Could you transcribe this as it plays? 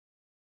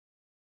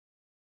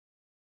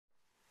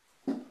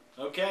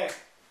Okay,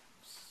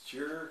 it's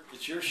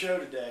your show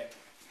today.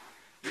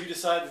 You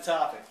decide the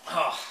topic.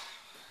 Oh,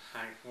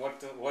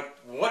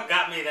 what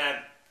got me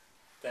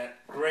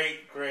that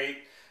great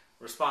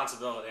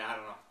responsibility? I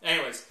don't know.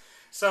 Anyways,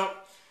 so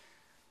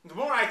the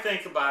more I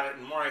think about it,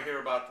 and the more I hear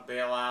about the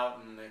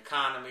bailout and the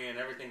economy and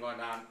everything going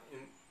down,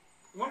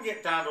 you want to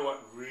get down to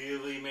what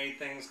really made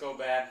things go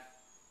bad.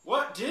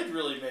 What did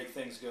really make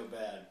things go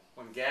bad?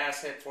 When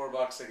gas hit $4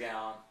 a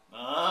gallon.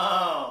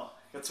 Oh,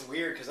 that's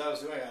weird because I was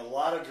doing a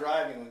lot of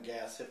driving when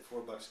gas hit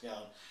 $4 a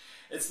gallon.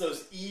 It's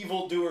those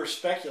evildoer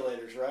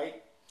speculators,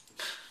 right?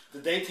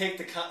 Did they take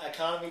the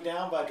economy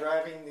down by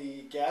driving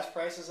the gas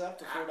prices up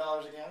to $4 a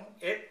gallon?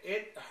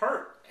 It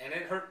hurt, and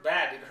it hurt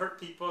bad. It hurt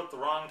people at the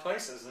wrong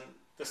places. And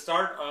the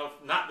start of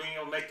not being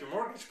able to make your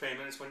mortgage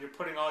payment is when you're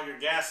putting all your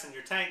gas in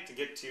your tank to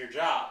get to your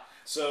job.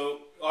 So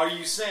are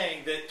you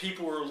saying that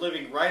people were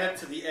living right up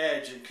to the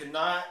edge and could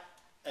not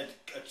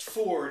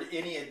afford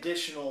any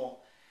additional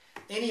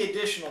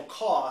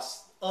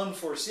costs,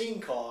 unforeseen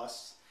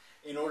costs,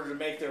 in order to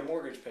make their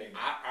mortgage payment?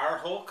 Our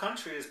whole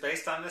country is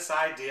based on this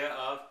idea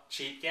of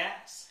cheap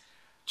gas.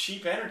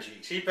 Cheap energy.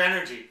 Cheap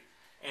energy.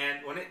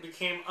 And when it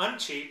became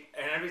uncheap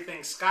and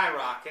everything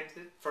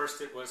skyrocketed,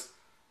 first it was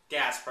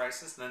gas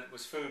prices, then it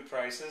was food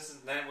prices, and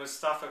then it was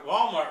stuff at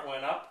Walmart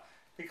went up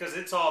because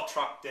it's all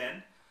trucked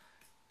in,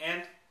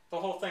 and the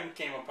whole thing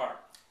came apart.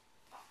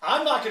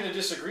 I'm not going to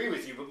disagree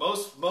with you, but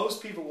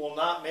most people will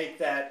not make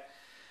that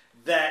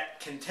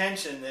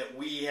contention that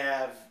we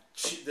have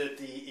that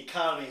the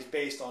economy is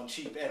based on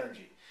cheap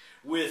energy.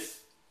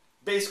 With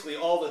basically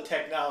all the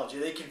technology,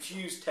 they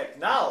confuse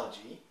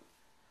technology.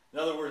 In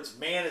other words,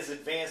 man has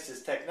advanced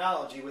his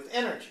technology with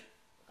energy.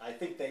 I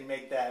think they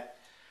make that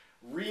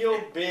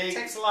big. It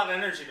takes a lot of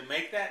energy to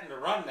make that and to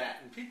run that,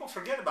 and people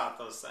forget about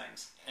those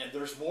things. And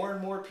there's more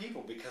and more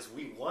people because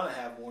we want to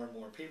have more and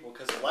more people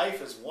because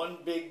life is one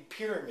big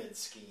pyramid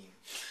scheme.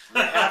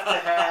 You have to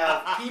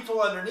have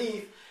people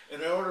underneath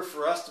in order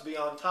for us to be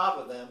on top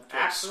of them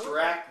to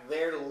extract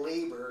their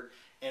labor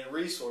and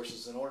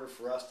resources in order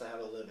for us to have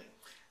a living.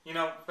 You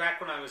know,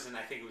 back when I was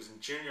I think it was in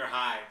junior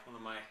high, one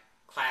of my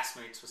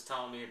classmates was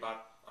telling me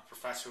about a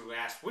professor who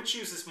asked, which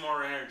uses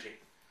more energy?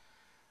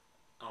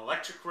 An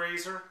electric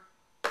razor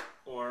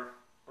or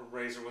a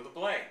razor with a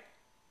blade?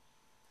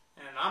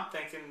 And I'm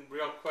thinking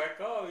real quick,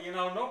 oh,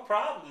 no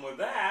problem with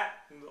that.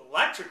 The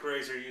electric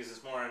razor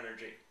uses more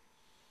energy.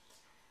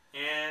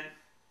 And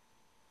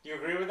you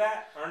agree with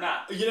that or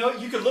not?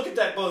 You could look at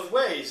that both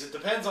ways. It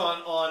depends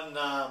on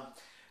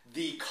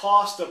the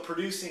cost of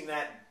producing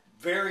that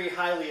very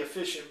highly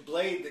efficient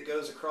blade that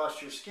goes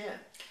across your skin.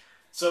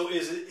 So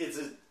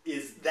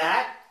is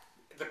that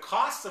the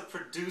cost of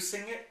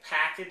producing it,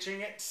 packaging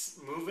it,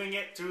 moving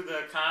it through the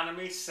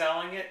economy,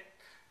 selling it,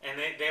 and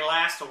they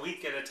last a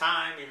week at a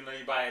time, even though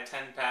you buy a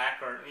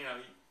 10-pack or,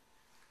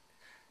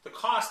 the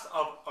cost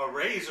of a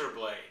razor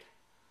blade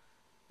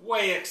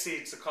way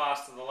exceeds the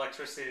cost of the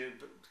electricity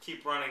to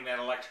keep running that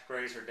electric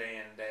razor day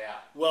in and day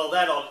out. Well,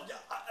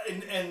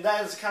 and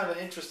that is kind of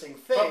an interesting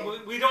thing.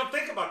 But we don't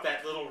think about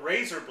that little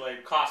razor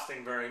blade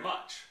costing very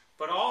much.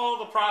 But all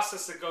the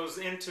process that goes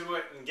into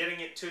it and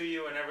getting it to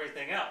you and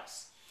everything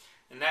else.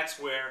 And that's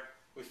where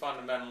we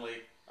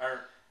fundamentally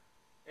are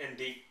in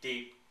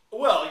deep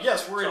Well,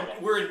 yes,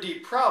 we're in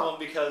deep problem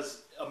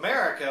because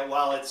America,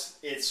 while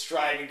it's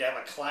striving to have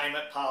a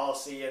climate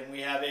policy and we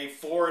have a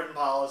foreign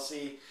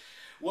policy,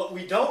 what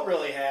we don't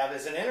really have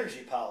is an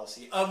energy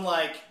policy.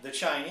 Unlike the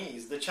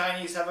Chinese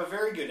have a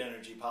very good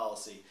energy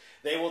policy.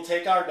 They will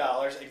take our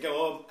dollars and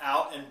go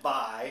out and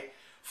buy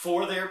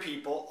for their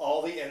people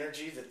all the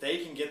energy that they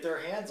can get their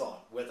hands on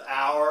with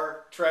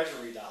our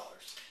treasury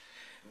dollars.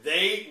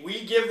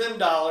 We give them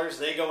dollars,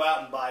 they go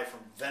out and buy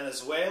from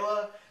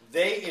Venezuela.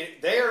 They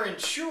are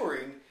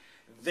ensuring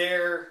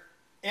their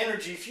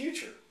energy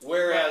future,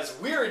 whereas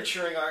we're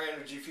ensuring our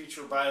energy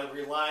future by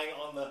relying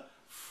on the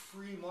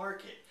free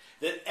market.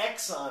 That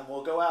Exxon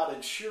will go out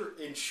and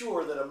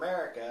ensure that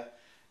America,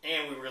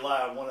 and we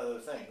rely on one other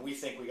thing, we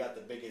think we got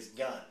the biggest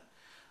gun.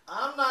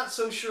 I'm not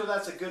so sure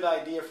that's a good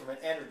idea from an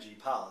energy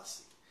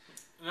policy.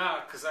 No,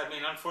 because,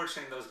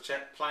 unfortunately, those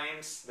jet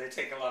planes, they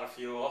take a lot of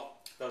fuel.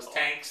 Those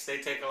tanks, they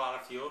take a lot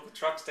of fuel. The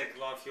trucks take a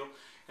lot of fuel.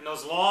 And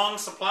those long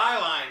supply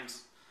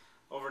lines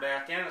over to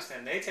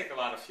Afghanistan, they take a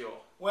lot of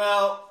fuel.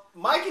 Well,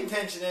 my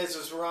contention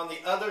is we're on the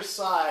other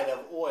side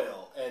of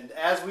oil. And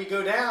as we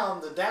go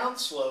down the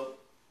downslope,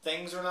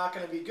 things are not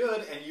going to be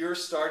good, and you're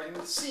starting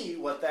to see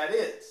what that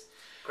is.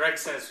 Greg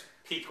says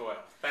peak oil.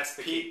 That's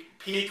the key.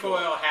 Peak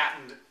oil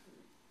happened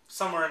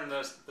somewhere in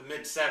the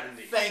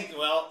mid-70s. Peak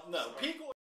oil.